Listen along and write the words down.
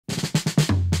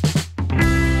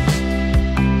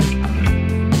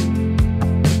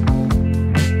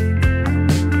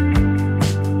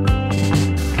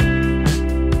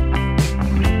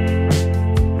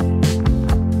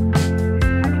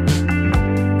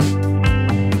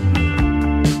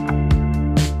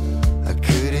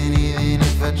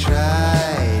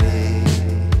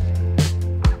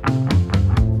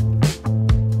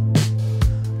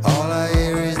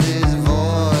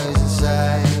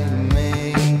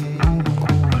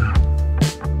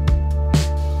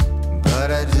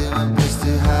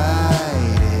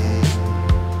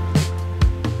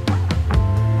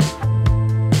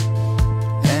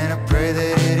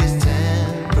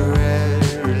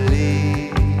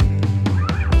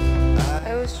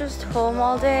just home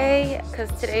all day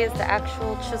because today is the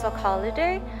actual Chuseok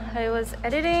holiday. I was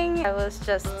editing, I was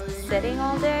just sitting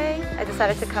all day. I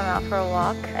decided to come out for a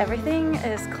walk. Everything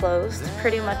is closed,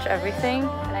 pretty much everything,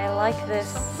 and I like this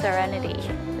serenity.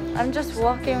 I'm just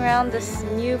walking around this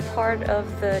new part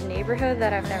of the neighborhood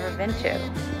that I've never been to.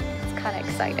 It's kind of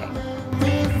exciting.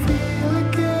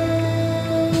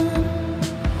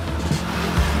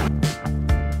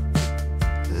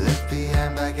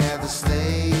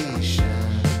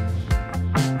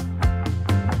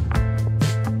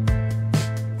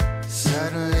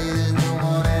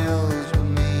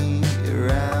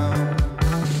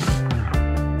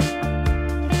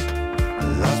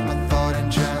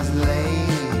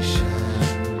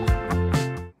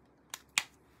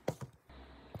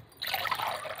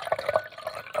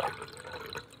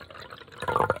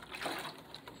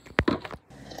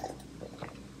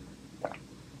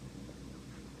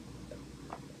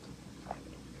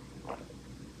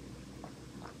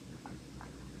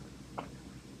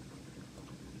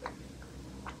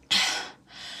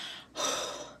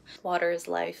 Water is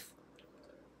life.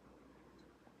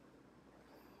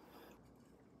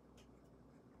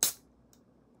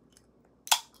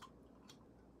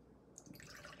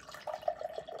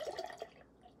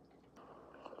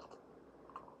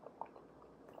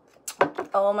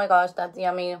 Oh my gosh, that's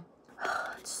yummy. I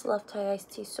just love Thai iced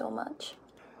tea so much.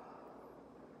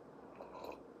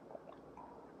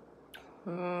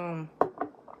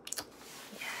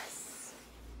 Yes.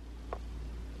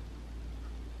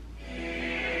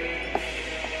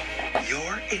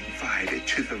 You're invited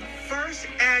to the first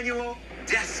annual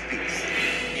Desk Piece.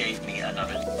 Gave me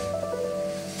another.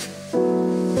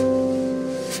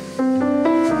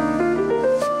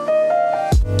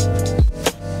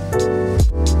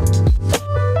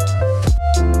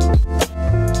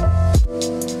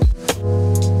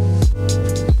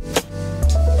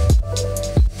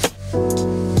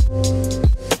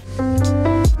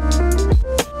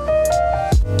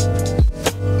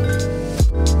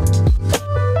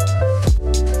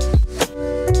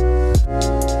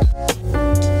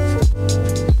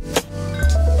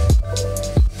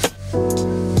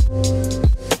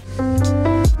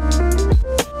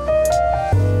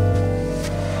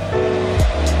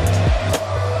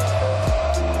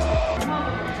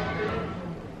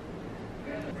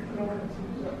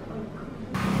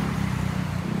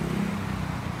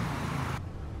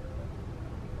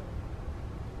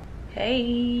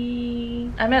 Hey,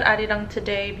 I'm at Arirang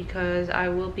today because I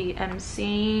will be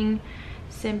emceeing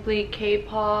Simply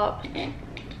K-pop.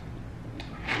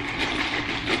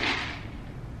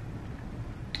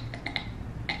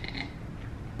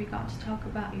 We got to talk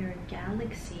about your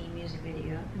Galaxy music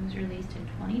video. It was released in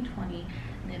 2020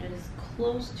 and it is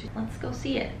close to... Let's go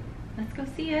see it. Let's go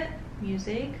see it.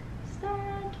 Music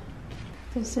start.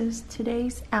 This is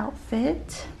today's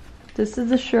outfit. This is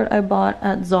the shirt I bought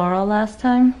at Zara last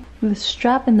time. With a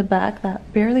strap in the back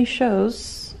that barely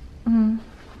shows. I'm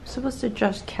supposed to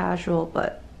dress casual,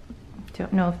 but I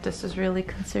don't know if this is really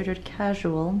considered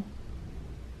casual.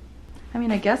 I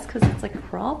mean, I guess because it's like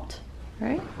cropped,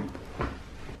 right?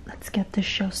 Let's get this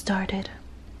show started.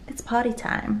 It's party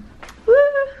time. Woo!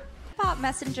 Pop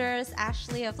Messengers,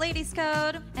 Ashley of Ladies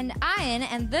Code, and Ian,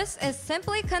 and this is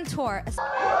Simply Contour.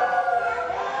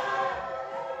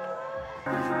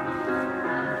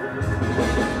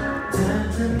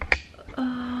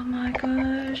 Oh my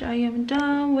gosh, I am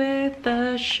done with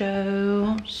the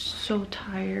show. So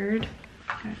tired.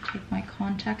 I gotta take my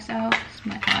contacts out because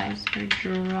my eyes are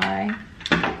dry.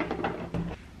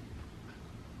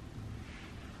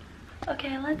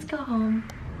 Okay, let's go home.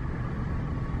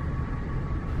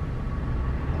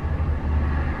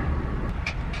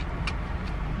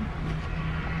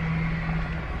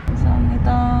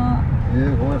 감사합니다.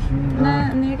 네, 고맙습니다. 네,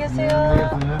 안녕히 계세요.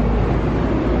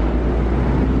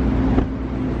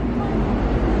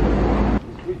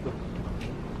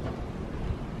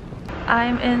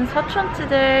 I'm in Seoul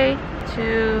today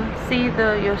to see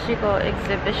the Yoshiko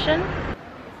exhibition.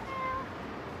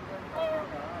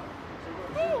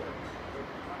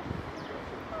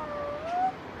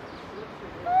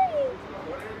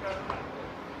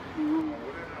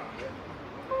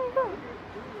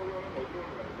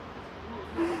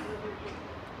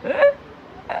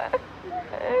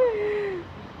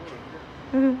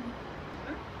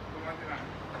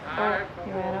 Oh,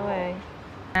 he ran away.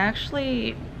 I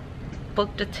actually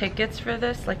booked the tickets for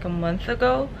this like a month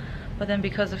ago, but then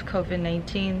because of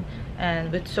COVID-19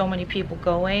 and with so many people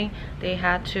going, they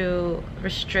had to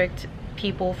restrict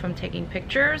people from taking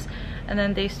pictures, and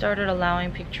then they started allowing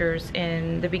pictures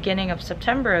in the beginning of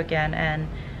September again and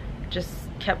just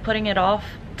kept putting it off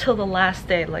till the last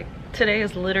day, like Today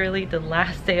is literally the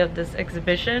last day of this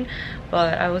exhibition,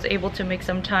 but I was able to make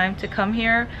some time to come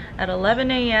here at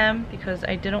 11 a.m. because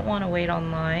I didn't want to wait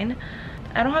online.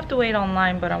 I don't have to wait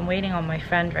online, but I'm waiting on my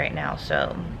friend right now,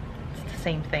 so it's the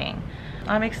same thing.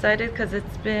 I'm excited because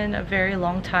it's been a very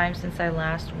long time since I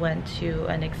last went to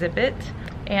an exhibit,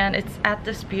 and it's at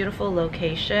this beautiful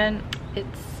location.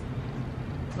 It's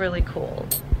really cool.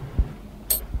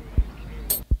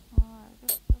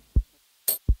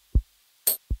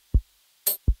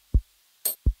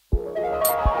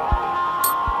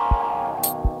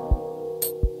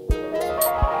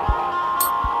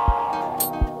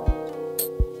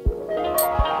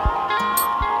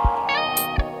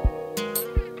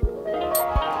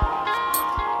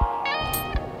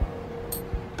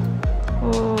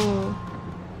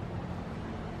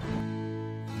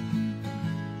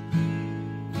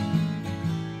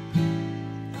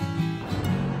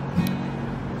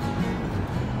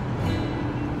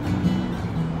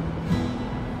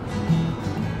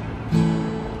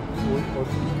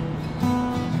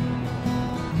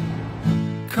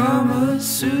 Kama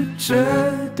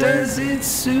Sutra, does it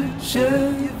suit you?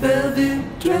 Your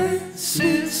velvet dress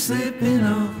is slipping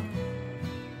off.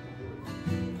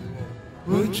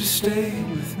 Would you stay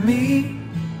with me?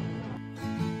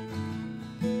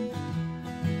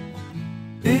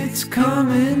 It's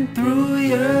coming through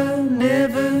you,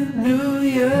 never knew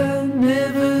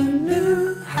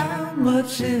how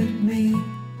much it meant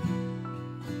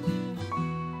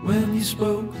when you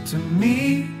spoke to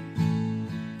me.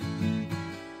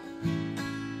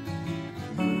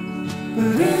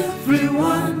 But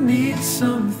everyone needs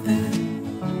something.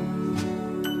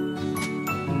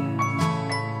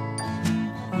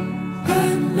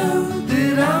 I know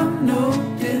that I'm no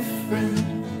different.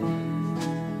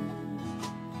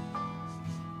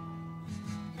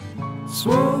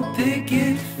 Swore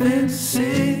picket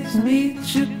fences,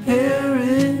 meet your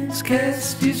parents,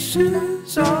 cast your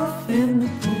shoes off in the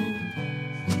pool.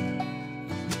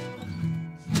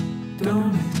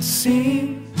 Don't it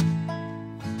seem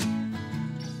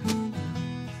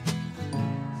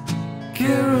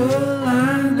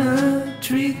Carolina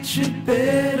treat you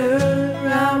better?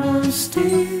 I won't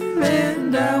steal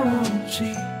and I won't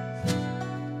cheat.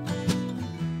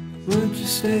 Would you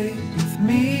stay with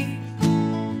me?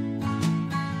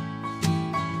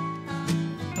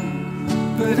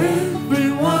 But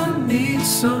everyone needs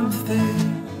something.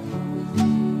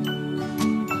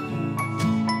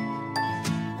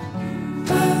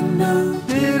 I know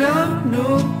that I'm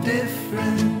no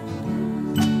different.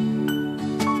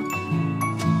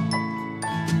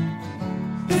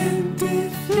 And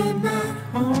if you're not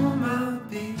home, I'll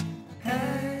be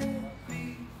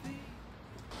happy.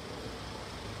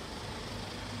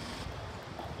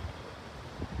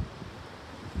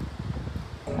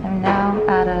 I'm now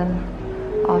at an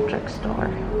object store.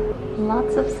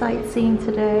 Lots of sightseeing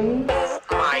today.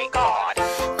 My God.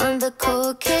 I'm the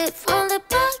cool kid from the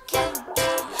pocket.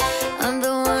 I'm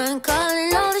the one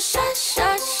calling all the shots.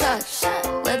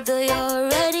 Whether you're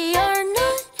ready or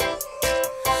not,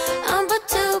 I'm but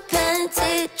too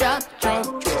plenty. Drop.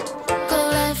 Go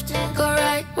left, go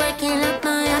right, working up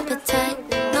my appetite.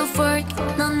 No fork,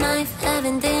 no knife,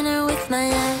 having dinner with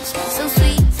my eyes. So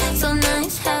sweet, so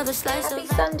nice, have a slice Happy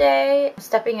of Sunday! I'm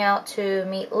stepping out to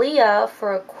meet Leah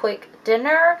for a quick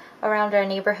dinner around our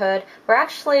neighborhood. We're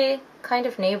actually kind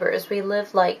of neighbors. We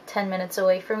live like 10 minutes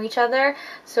away from each other.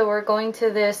 So we're going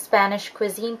to this Spanish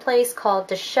cuisine place called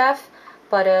The Chef,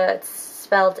 but it's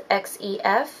spelled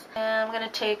X-E-F. And I'm gonna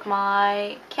take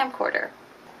my camcorder.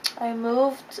 I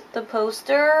moved the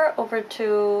poster over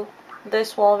to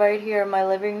this wall right here in my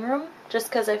living room just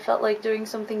because I felt like doing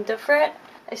something different.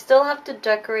 I still have to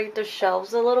decorate the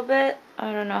shelves a little bit.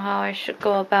 I don't know how I should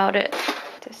go about it.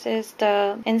 This is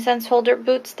the incense holder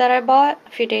boots that I bought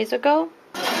a few days ago.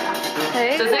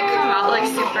 Hey. Does it come out like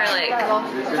super like...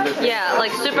 Yeah,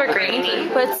 like super grainy,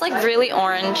 but it's like really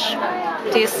orange.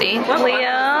 Do you see?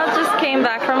 Leah just came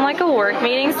back from like a work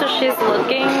meeting, so she's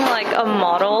looking like a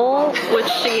model, which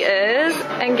she is.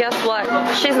 And guess what?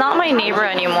 She's not my neighbor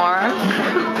anymore.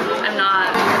 I'm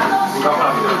not.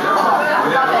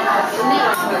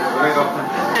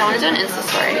 I want to do an Insta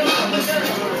story.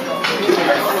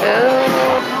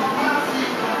 Oh.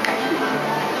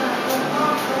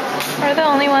 We're the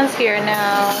only ones here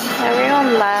now.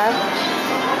 Everyone left.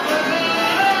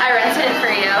 I rented it for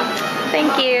you.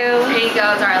 Thank you. Here you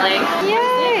go, darling.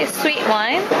 Yay! Sweet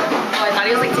wine. Oh, I thought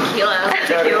it was like tequila.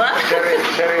 Tequila?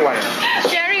 Cherry wine.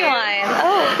 Cherry wine.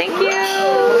 Oh, thank you.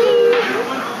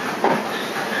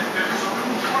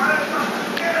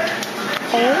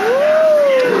 Oh.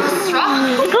 Strong.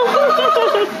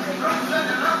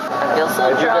 I feel so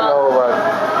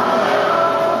drunk.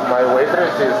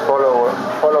 she's follower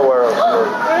of yours.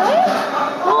 Really? I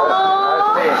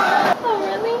Oh,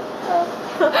 really? Oh.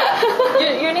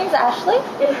 your name's Ashley?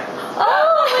 Yeah.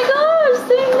 Oh my gosh,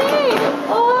 same name.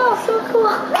 Oh, so cool.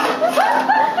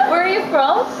 Where are you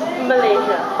from?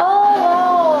 Malaysia. Oh,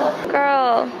 wow.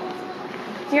 Girl,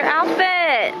 your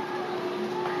outfit.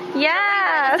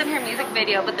 Yes. It's in her music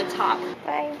video, but the top.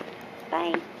 Bye.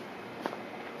 Bye. Bye.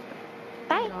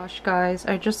 Gosh guys,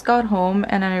 I just got home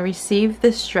and I received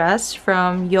this dress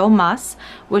from YESSTYLE,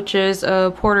 which is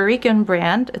a Puerto Rican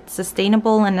brand. It's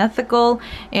sustainable and ethical,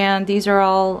 and these are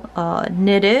all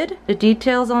knitted. The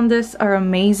details on this are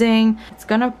amazing. It's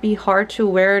gonna be hard to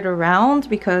wear it around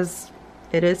because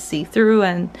it is see-through,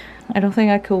 and I don't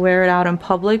think I could wear it out in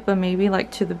public, but maybe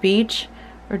like to the beach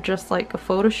or just like a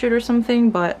photo shoot or something.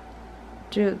 But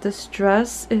dude, this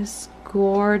dress is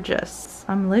gorgeous.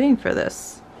 I'm living for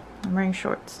this. I'm wearing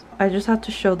shorts. I just have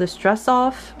to show this dress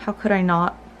off. How could I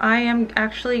not? I am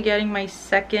actually getting my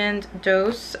second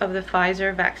dose of the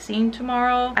Pfizer vaccine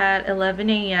tomorrow at 11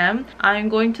 a.m. I'm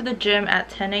going to the gym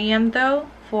at 10 a.m. though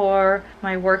for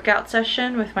my workout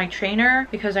session with my trainer,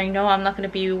 because I know I'm not going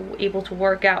to be able to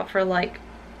work out for like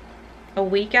a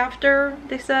week after,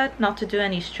 they said not to do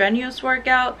any strenuous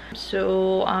workout.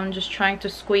 So I'm just trying to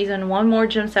squeeze in one more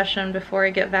gym session before I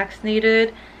get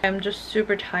vaccinated. I'm just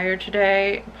super tired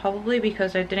today, probably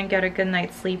because I didn't get a good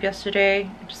night's sleep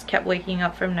yesterday. I just kept waking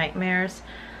up from nightmares.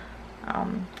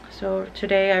 So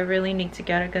today I really need to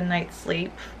get a good night's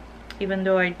sleep. Even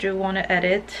though I do want to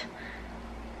edit,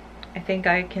 I think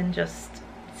I can just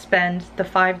spend the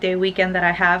 5-day weekend that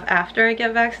I have after I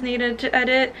get vaccinated to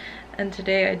edit. And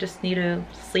today I just need to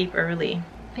sleep early.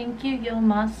 Thank you,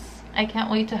 YESSTYLE. I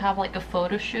can't wait to have like a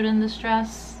photo shoot in this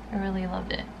dress. I really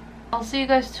loved it. I'll see you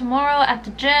guys tomorrow at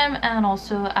the gym and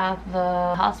also at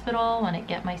the hospital when I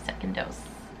get my second dose.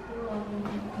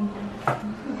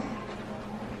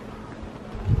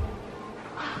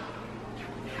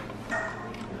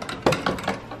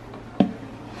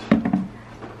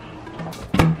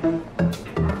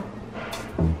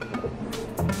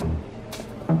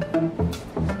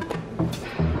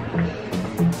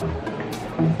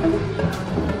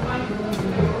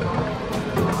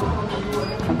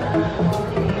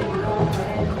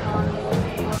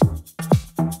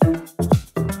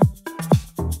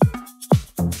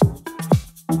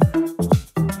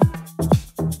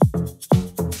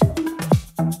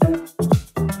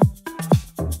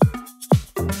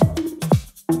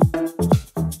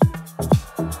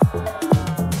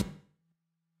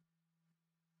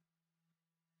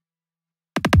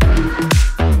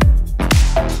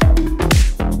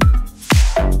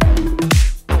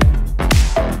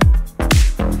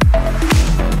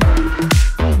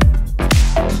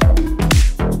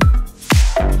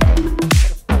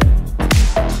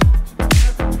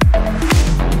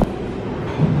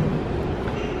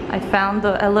 Found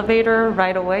the elevator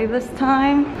right away this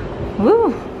time.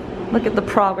 Woo! Look at the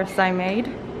progress I made.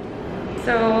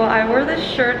 So I wore this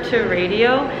shirt to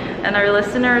radio, and our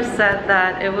listeners said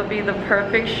that it would be the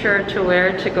perfect shirt to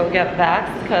wear to go get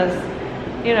vaxxed because,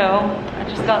 you know, I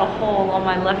just got a hole on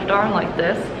my left arm like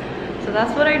this. So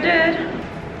that's what I did.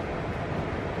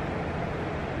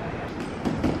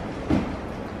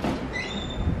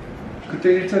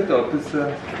 그때 1차 때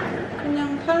어땠어요?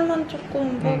 그냥 팔만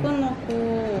조금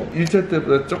뻐근하고 1차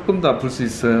때보다 조금 더 아플 수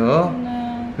있어요.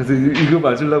 네. 그래서 이거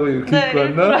맞으려고 이렇게 입고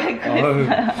왔나?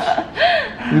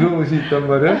 이런 옷이 있단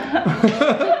말이야?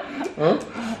 어?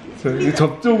 이게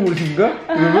접종 옷인가?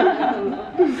 그러면?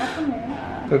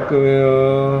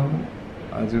 잠깐만요.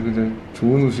 아주 그냥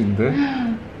좋은 옷인데.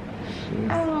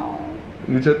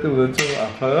 1차 때보다 좀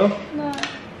아파요? 네.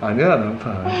 아니야, 안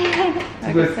아파.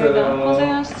 수고했어요.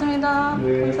 고생하셨습니다.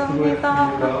 네, 감사합니다.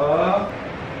 수고했습니다.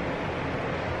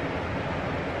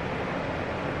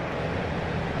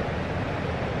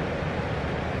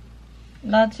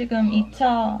 나 지금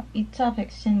 2차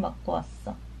백신 맞고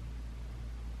왔어.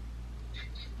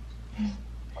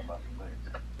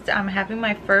 I'm having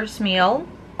my first meal.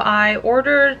 I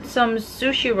ordered some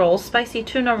sushi rolls, spicy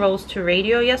tuna rolls to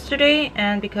radio yesterday,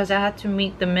 and because I had to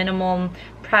meet the minimum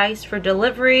price for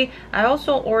delivery, I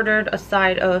also ordered a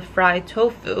side of fried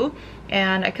tofu,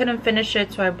 and I couldn't finish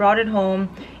it, so I brought it home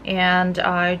and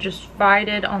I just fried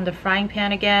it on the frying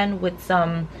pan again with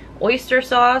some oyster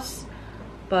sauce,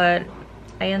 but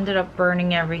I ended up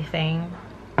burning everything.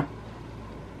 I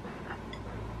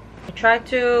tried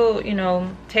to, you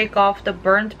know, take off the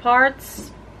burnt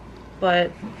parts,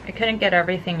 but I couldn't get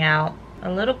everything out.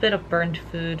 A little bit of burnt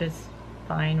food is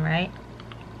fine, right?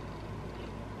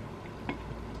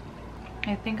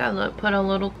 I think I put a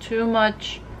little too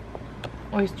much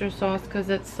oyster sauce because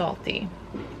it's salty.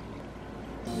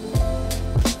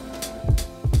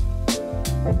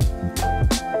 Kind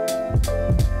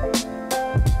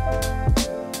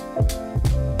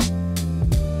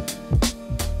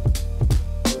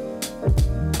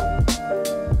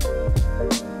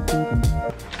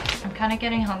of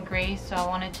getting hungry, so I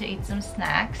wanted to eat some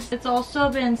snacks. It's also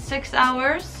been 6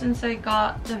 hours since I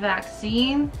got the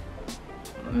vaccine.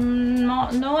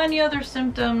 No any other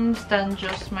symptoms than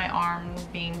just my arm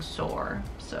being sore,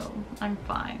 so I'm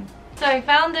fine. So I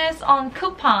found this on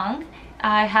Coupang.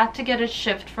 I had to get it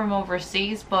shipped from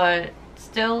overseas, but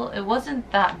still it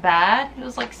wasn't that bad. It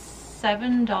was like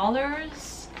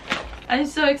 $7. I'm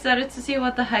so excited to see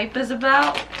what the hype is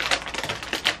about.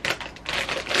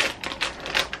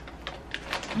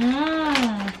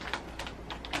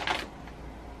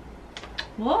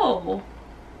 Whoa.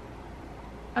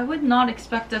 I would not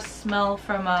expect a smell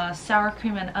from a sour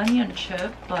cream and onion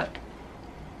chip, but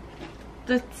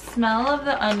the smell of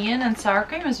the onion and sour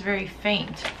cream is very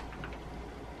faint.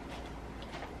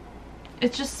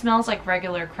 It just smells like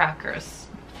regular crackers.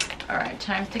 Alright,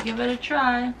 time to give it a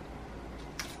try.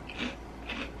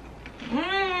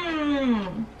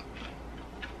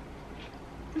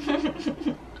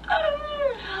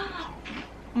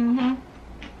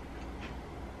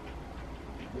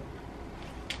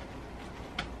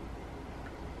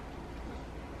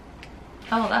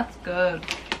 Oh, that's good.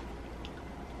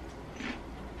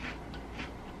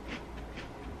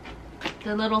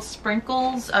 The little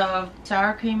sprinkles of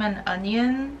sour cream and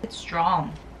onion, it's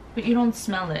strong, but you don't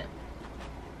smell it.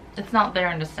 It's not there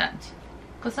in the scent.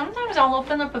 Because sometimes I'll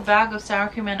open up a bag of sour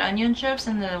cream and onion chips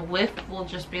and the whiff will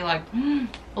just be like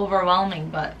overwhelming,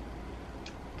 but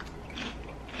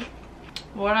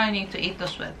what do I need to eat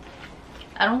this with?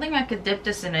 I don't think I could dip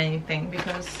this in anything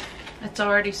because it's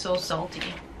already so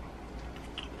salty.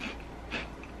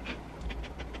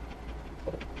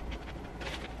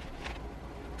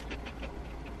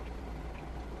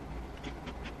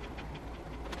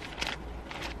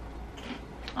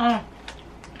 Oh,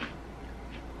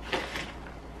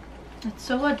 it's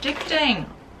so addicting.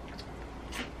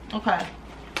 Okay,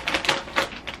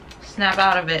 snap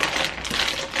out of it.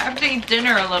 I have to eat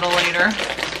dinner a little later.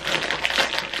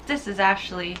 This is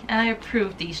Ashley, and I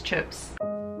approve these chips.